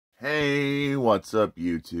Hey, what's up,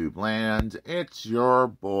 YouTube land? It's your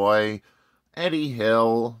boy, Eddie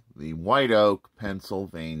Hill, the White Oak,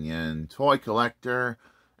 Pennsylvanian toy collector,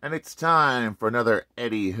 and it's time for another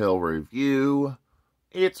Eddie Hill review.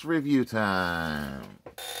 It's review time,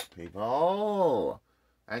 people.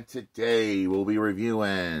 And today we'll be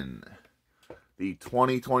reviewing the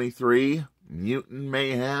 2023 Mutant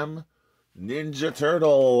Mayhem Ninja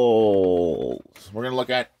Turtles. We're going to look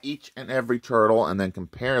at each and every turtle and then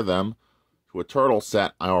compare them to a turtle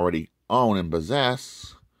set I already own and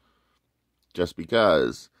possess, just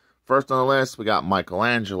because. First on the list, we got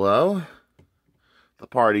Michelangelo, the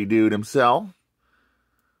party dude himself.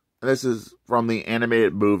 This is from the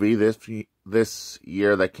animated movie this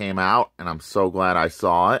year that came out, and I'm so glad I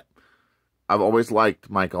saw it. I've always liked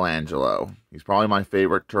Michelangelo. He's probably my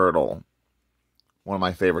favorite turtle. One of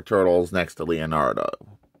my favorite turtles next to Leonardo.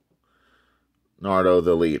 Leonardo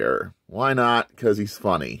the leader. Why not? Because he's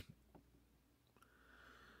funny.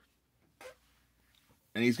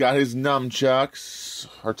 And he's got his nunchucks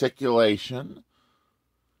articulation.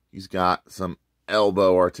 He's got some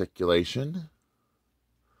elbow articulation.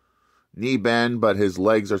 Knee bend, but his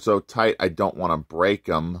legs are so tight I don't want to break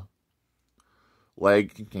them.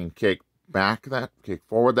 Leg can kick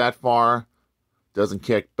forward that far. Doesn't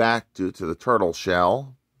kick back due to the turtle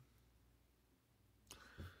shell.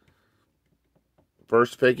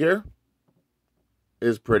 First figure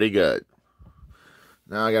is pretty good.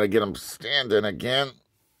 Now I gotta get him standing again.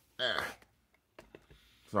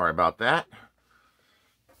 Sorry about that.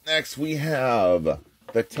 Next we have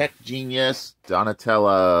the tech genius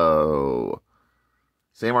Donatello.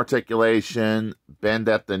 Same articulation, bend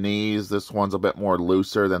at the knees. This one's a bit more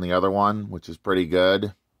looser than the other one, which is pretty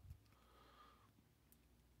good.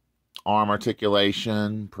 Arm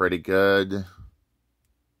articulation, pretty good.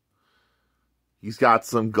 He's got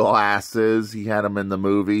some glasses. He had them in the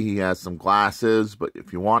movie. He has some glasses, but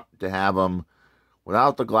if you want to have them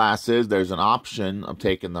without the glasses, there's an option of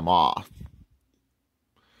taking them off.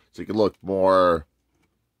 So you can look more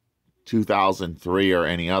 2003 or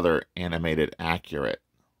any other animated accurate.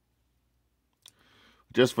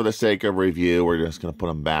 Just for the sake of review, we're just going to put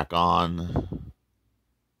them back on.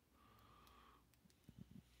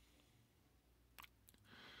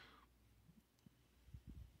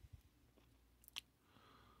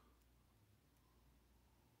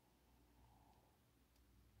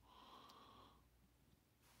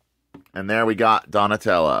 And there we got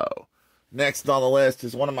Donatello. Next on the list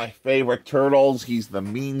is one of my favorite turtles. He's the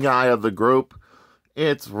mean guy of the group.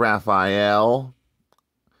 It's Raphael.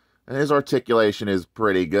 And his articulation is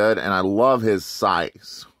pretty good. And I love his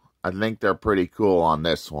size. I think they're pretty cool on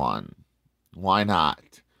this one. Why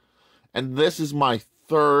not? And this is my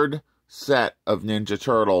third set of Ninja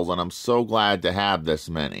Turtles. And I'm so glad to have this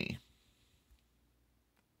many.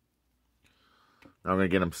 Now I'm going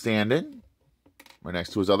to get him standing. Right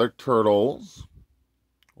next to his other turtles.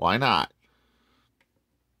 Why not?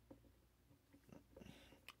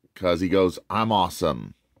 Because he goes, I'm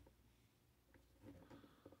awesome.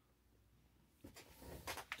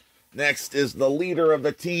 Next is the leader of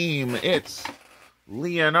the team. It's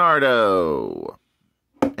Leonardo.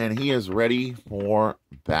 And he is ready for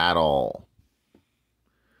battle.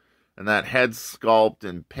 And that head sculpt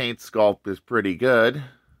and paint sculpt is pretty good.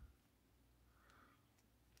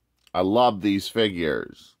 I love these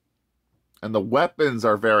figures. And the weapons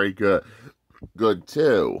are very good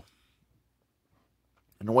too.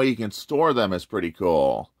 And the way you can store them is pretty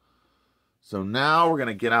cool. So now we're going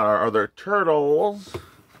to get out our other turtles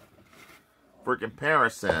for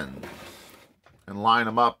comparison. And line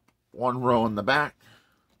them up one row in the back.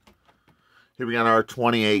 Here we got our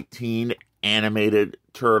 2018 animated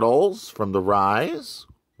turtles from The Rise.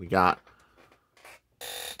 We got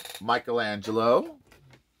Michelangelo.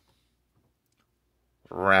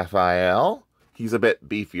 Raphael. He's a bit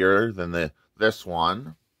beefier than this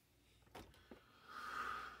one.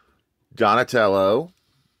 Donatello.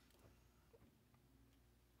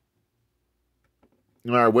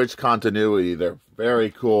 No matter which continuity, they're very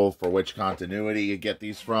cool for which continuity you get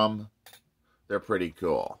these from. They're pretty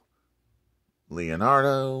cool.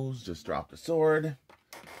 Leonardo's just dropped a sword.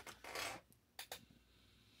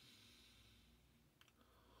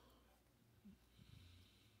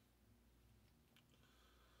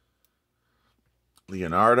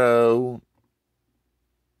 Leonardo.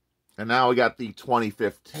 And now we got the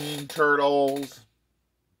 2015 Turtles.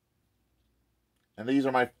 And these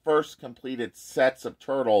are my first completed sets of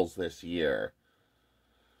Turtles this year.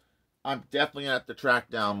 I'm definitely going to have to track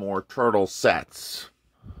down more Turtle sets.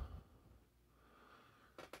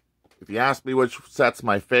 If you ask me which set's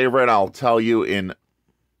my favorite, I'll tell you in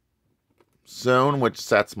soon, which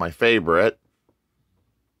set's my favorite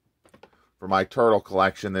for my turtle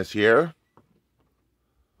collection this year.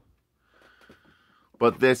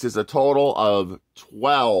 But this is a total of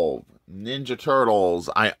 12 Ninja Turtles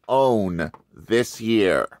I own this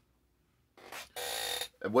year.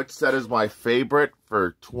 And which set is my favorite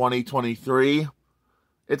for 2023?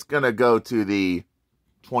 It's going to go to the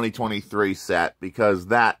 2023 set because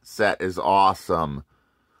that set is awesome.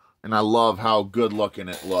 And I love how good looking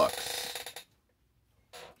it looks.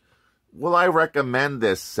 Will I recommend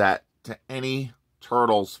this set to any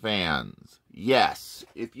Turtles fans? Yes.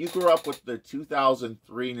 If you grew up with the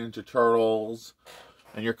 2003 Ninja Turtles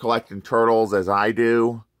and you're collecting turtles as I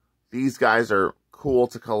do, these guys are cool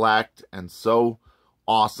to collect and so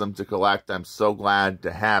awesome to collect. I'm so glad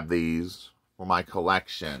to have these for my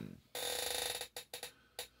collection.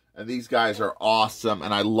 And these guys are awesome,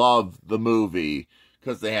 and I love the movie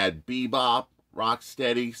because they had Bebop,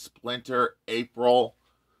 Rocksteady, Splinter, April.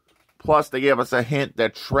 Plus, they gave us a hint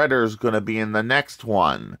that Shredder's going to be in the next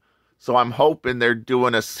one. So I'm hoping they're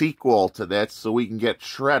doing a sequel to this so we can get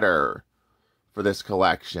Shredder for this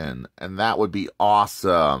collection. And that would be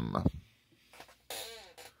awesome.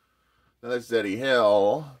 Now, this is Eddie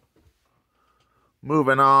Hill.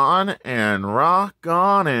 Moving on and rock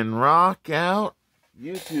out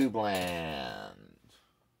YouTube land.